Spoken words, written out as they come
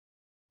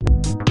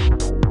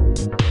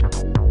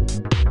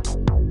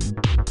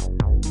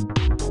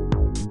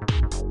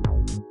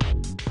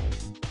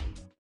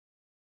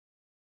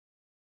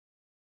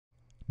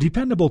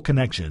Dependable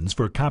connections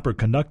for copper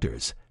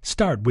conductors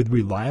start with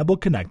reliable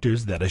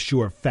connectors that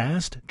assure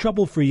fast,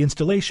 trouble-free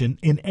installation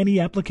in any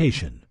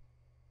application.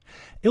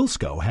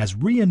 Ilsco has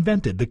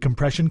reinvented the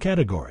compression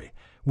category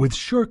with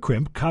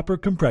SureCrimp copper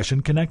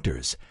compression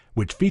connectors,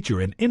 which feature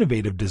an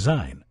innovative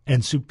design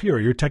and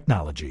superior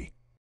technology.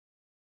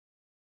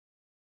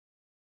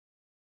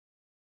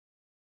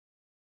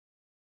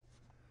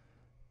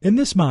 In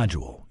this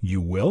module,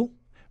 you will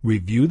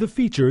review the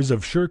features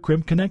of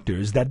SureCrimp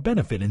connectors that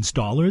benefit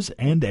installers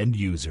and end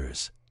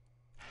users,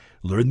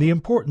 learn the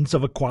importance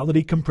of a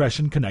quality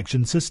compression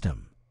connection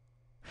system,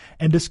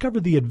 and discover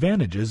the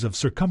advantages of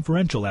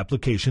circumferential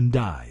application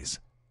dies.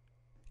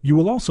 You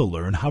will also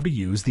learn how to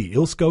use the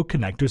Ilsco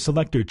connector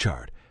selector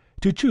chart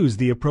to choose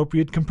the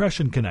appropriate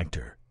compression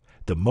connector,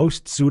 the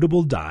most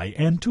suitable die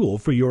and tool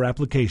for your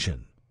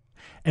application.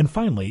 And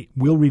finally,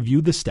 we'll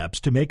review the steps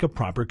to make a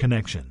proper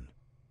connection.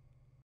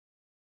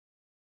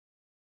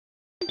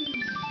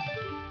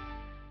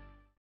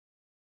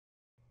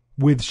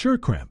 With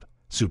SureCrimp,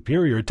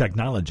 superior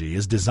technology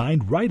is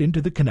designed right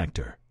into the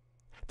connector.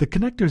 The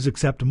connectors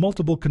accept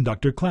multiple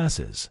conductor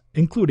classes,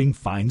 including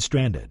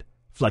fine-stranded,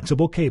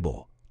 flexible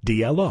cable,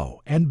 DLO,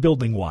 and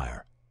building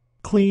wire.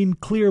 Clean,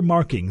 clear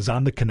markings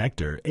on the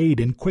connector aid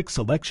in quick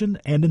selection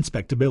and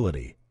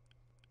inspectability.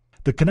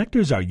 The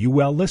connectors are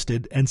UL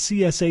listed and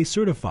CSA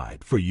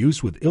certified for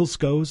use with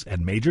Ilsco's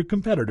and major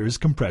competitors'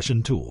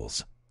 compression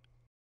tools.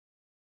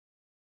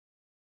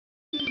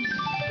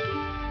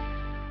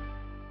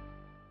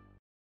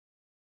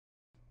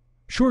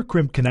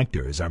 SureCrimp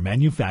connectors are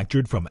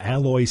manufactured from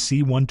alloy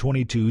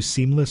C122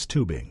 seamless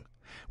tubing,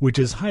 which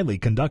is highly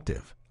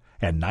conductive,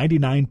 and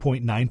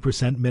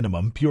 99.9%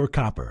 minimum pure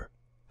copper.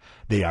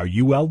 They are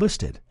UL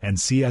listed and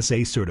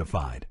CSA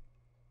certified.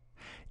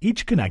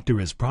 Each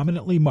connector is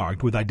prominently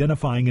marked with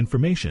identifying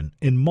information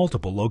in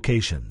multiple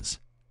locations.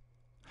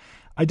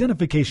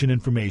 Identification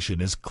information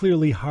is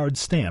clearly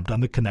hard-stamped on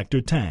the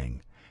connector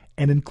tang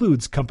and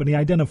includes company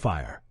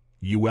identifier,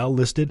 UL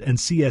listed and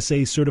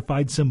CSA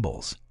certified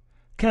symbols,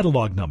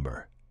 catalog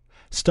number,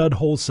 stud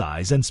hole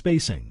size and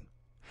spacing,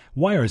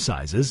 wire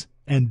sizes,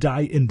 and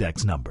die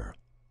index number.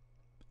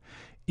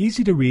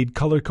 Easy-to-read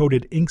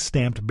color-coded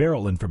ink-stamped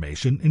barrel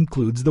information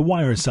includes the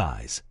wire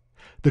size,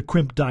 the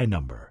crimp die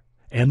number,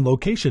 and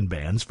location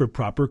bands for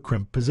proper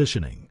crimp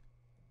positioning.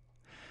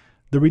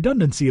 The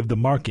redundancy of the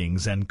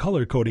markings and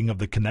color coding of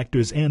the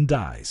connectors and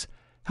dies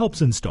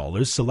helps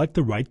installers select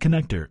the right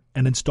connector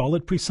and install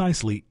it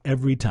precisely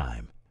every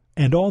time.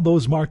 And all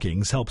those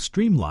markings help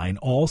streamline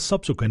all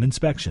subsequent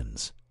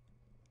inspections.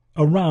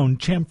 A round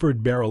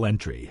chamfered barrel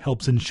entry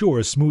helps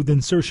ensure smooth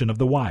insertion of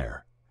the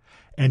wire,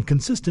 and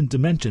consistent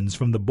dimensions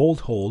from the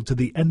bolt hole to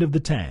the end of the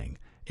tang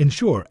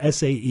ensure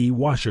SAE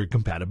washer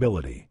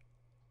compatibility.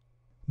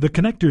 The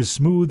connector's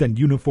smooth and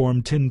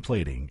uniform tin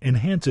plating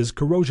enhances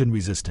corrosion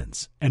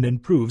resistance and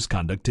improves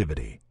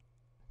conductivity.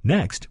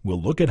 Next,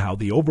 we'll look at how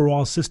the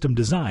overall system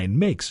design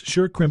makes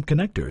SureCrimp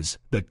connectors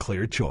the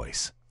clear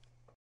choice.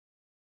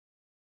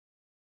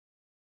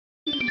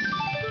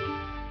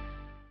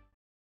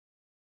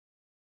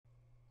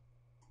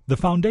 The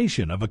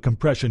foundation of a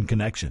compression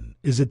connection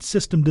is its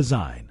system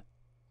design.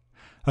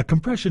 A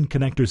compression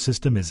connector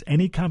system is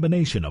any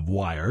combination of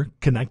wire,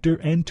 connector,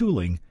 and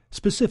tooling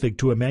specific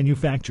to a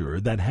manufacturer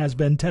that has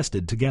been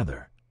tested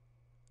together.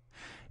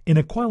 In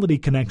a quality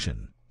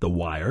connection, the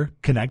wire,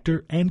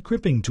 connector, and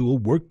crimping tool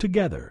work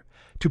together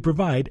to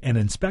provide an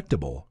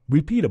inspectable,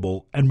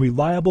 repeatable, and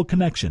reliable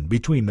connection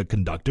between the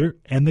conductor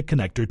and the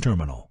connector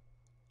terminal.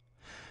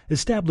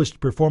 Established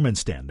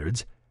performance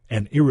standards,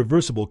 an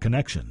irreversible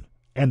connection,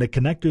 and a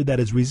connector that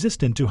is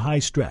resistant to high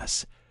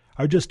stress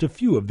are just a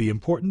few of the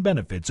important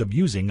benefits of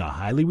using a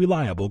highly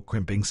reliable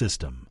crimping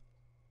system.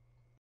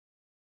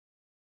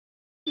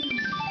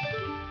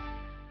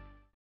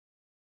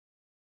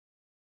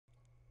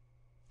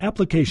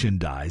 Application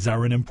dies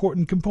are an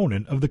important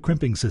component of the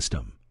crimping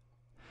system.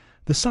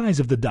 The size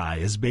of the die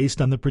is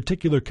based on the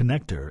particular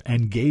connector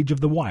and gauge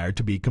of the wire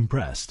to be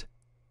compressed.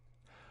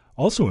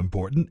 Also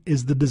important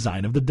is the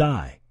design of the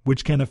die,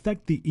 which can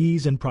affect the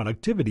ease and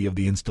productivity of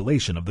the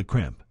installation of the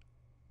crimp.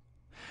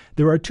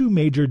 There are two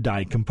major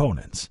die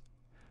components: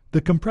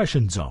 the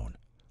compression zone,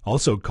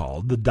 also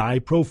called the die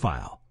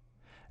profile,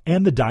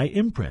 and the die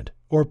imprint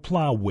or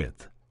plow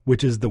width,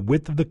 which is the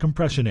width of the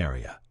compression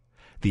area,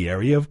 the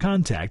area of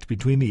contact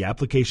between the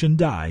application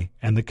die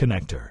and the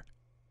connector.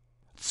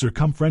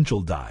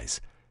 Circumferential dies,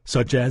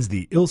 such as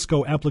the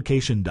Ilsco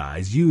application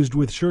dies used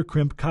with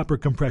SureCrimp copper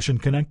compression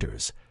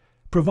connectors,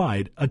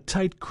 provide a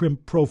tight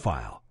crimp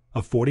profile,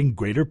 affording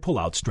greater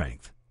pull-out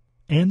strength,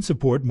 and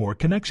support more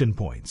connection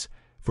points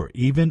for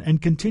even and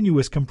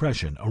continuous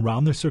compression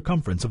around the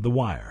circumference of the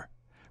wire,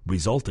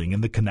 resulting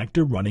in the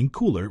connector running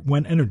cooler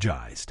when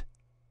energized.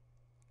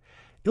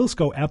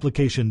 Ilsco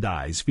application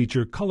dies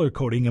feature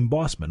color-coding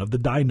embossment of the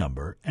die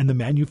number and the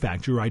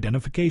manufacturer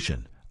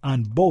identification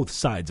on both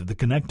sides of the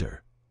connector,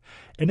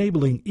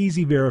 enabling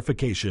easy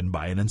verification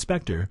by an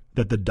inspector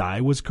that the die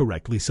was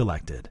correctly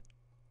selected.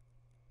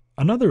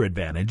 Another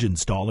advantage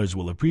installers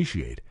will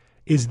appreciate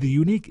is the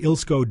unique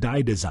Ilsco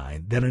die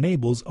design that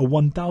enables a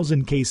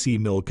 1000 kc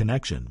mill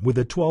connection with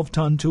a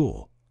 12-ton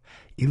tool,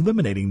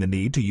 eliminating the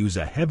need to use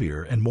a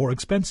heavier and more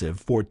expensive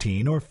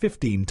 14 or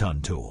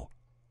 15-ton tool.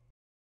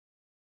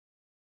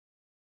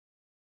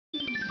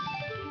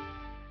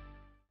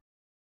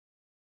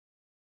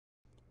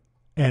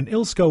 An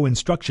Ilsco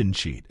instruction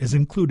sheet is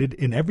included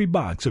in every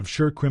box of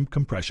SureCrimp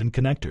compression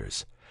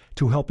connectors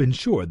to help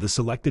ensure the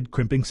selected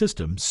crimping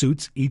system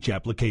suits each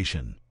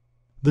application.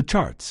 The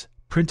charts,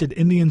 printed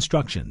in the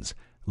instructions,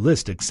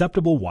 list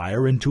acceptable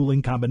wire and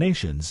tooling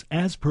combinations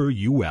as per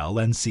UL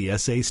and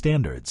CSA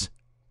standards.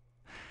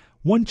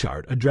 One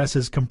chart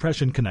addresses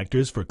compression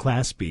connectors for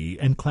Class B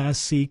and Class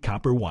C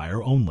copper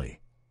wire only.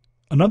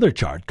 Another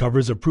chart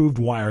covers approved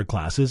wire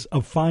classes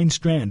of fine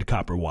strand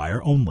copper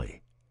wire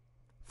only.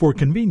 For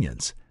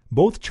convenience,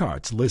 both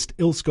charts list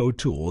Ilsco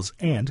tools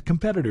and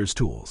competitors'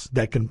 tools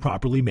that can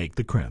properly make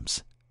the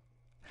crimps.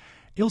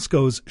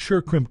 Ilsco's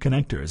SureCrimp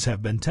connectors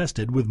have been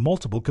tested with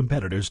multiple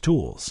competitors'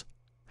 tools.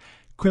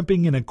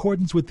 Crimping in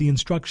accordance with the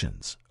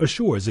instructions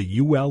assures a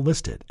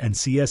UL-listed and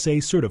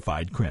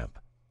CSA-certified crimp.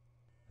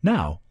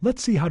 Now,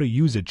 let's see how to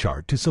use a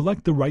chart to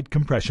select the right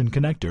compression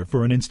connector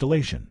for an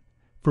installation.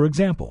 For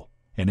example,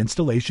 an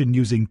installation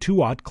using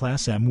 2/0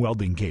 Class M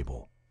welding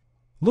cable.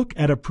 Look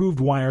at approved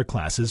wire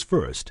classes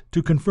first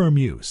to confirm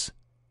use.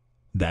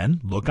 Then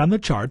look on the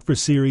chart for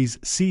Series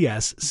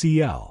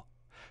CS-CL,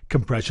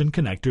 compression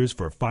connectors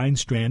for fine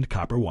strand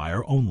copper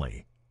wire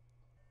only.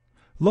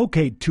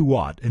 Locate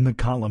 2/0 in the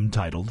column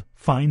titled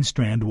Fine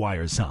Strand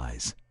Wire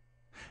Size.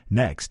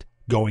 Next,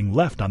 going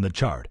left on the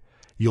chart,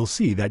 you'll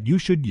see that you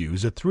should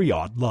use a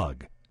 3/0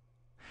 lug.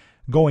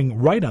 Going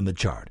right on the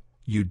chart,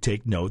 you'd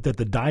take note that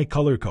the die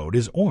color code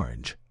is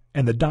orange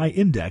and the die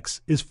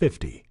index is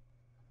 50.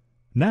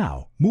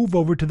 Now, move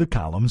over to the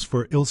columns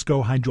for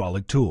Ilsco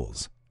hydraulic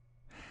tools.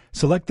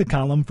 Select the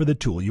column for the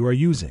tool you are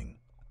using,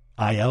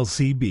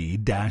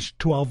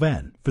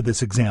 ILCB-12N for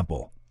this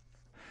example.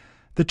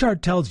 The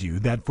chart tells you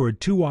that for a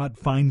 2/0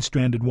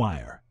 fine-stranded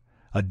wire,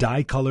 a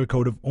die color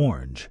code of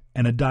orange,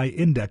 and a die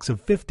index of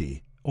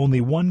 50,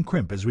 only one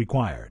crimp is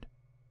required.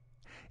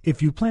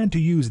 If you plan to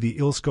use the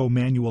Ilsco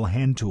manual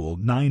hand tool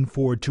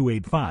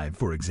 94285,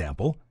 for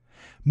example,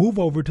 move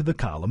over to the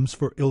columns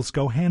for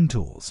Ilsco hand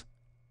tools.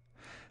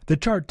 The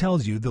chart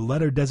tells you the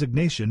letter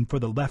designation for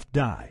the left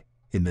die,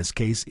 in this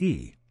case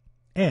E,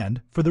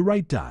 and for the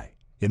right die,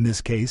 in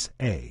this case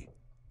A.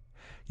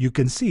 You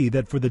can see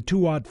that for the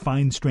 2/0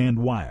 fine strand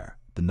wire,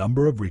 the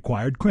number of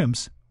required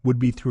crimps would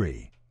be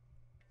 3.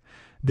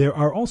 There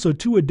are also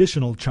 2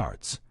 additional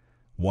charts.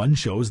 One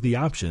shows the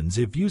options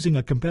if using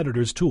a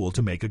competitor's tool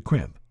to make a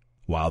crimp,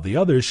 while the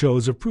other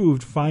shows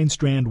approved fine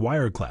strand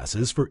wire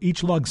classes for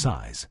each lug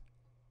size.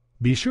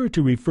 Be sure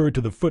to refer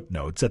to the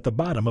footnotes at the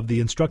bottom of the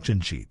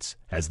instruction sheets,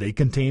 as they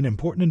contain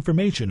important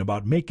information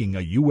about making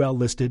a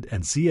UL-listed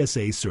and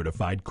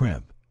CSA-certified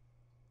crimp.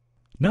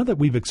 Now that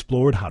we've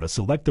explored how to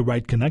select the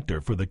right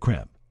connector for the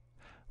crimp,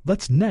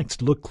 let's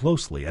next look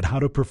closely at how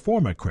to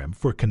perform a crimp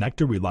for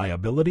connector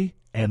reliability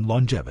and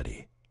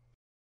longevity.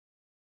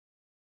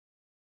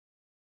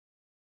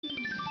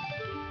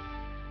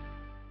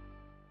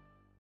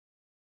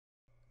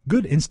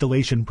 Good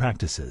installation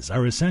practices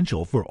are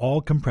essential for all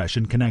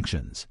compression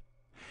connections.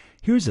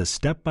 Here's a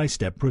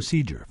step-by-step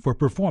procedure for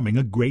performing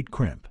a great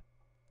crimp.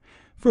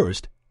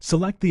 First,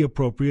 select the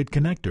appropriate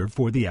connector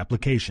for the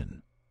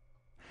application.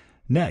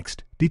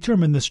 Next,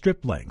 determine the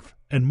strip length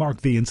and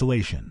mark the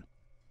insulation.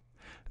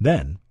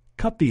 Then,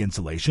 cut the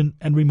insulation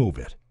and remove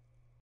it.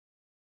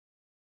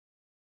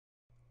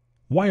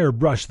 Wire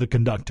brush the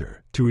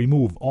conductor to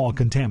remove all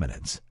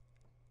contaminants.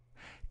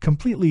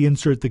 Completely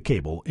insert the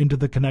cable into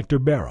the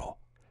connector barrel,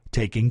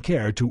 taking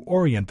care to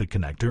orient the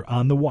connector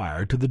on the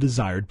wire to the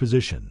desired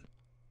position.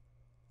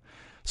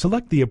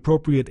 Select the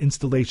appropriate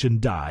installation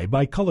die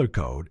by color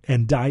code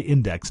and die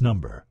index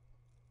number.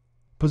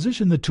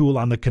 Position the tool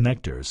on the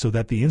connector so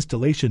that the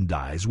installation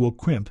dies will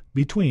crimp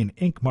between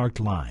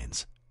ink-marked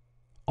lines.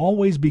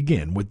 Always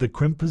begin with the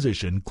crimp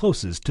position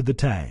closest to the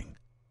tang.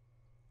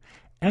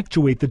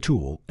 Actuate the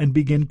tool and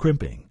begin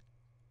crimping.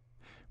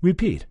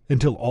 Repeat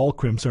until all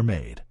crimps are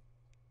made.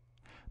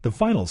 The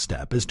final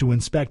step is to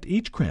inspect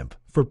each crimp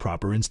for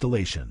proper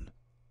installation.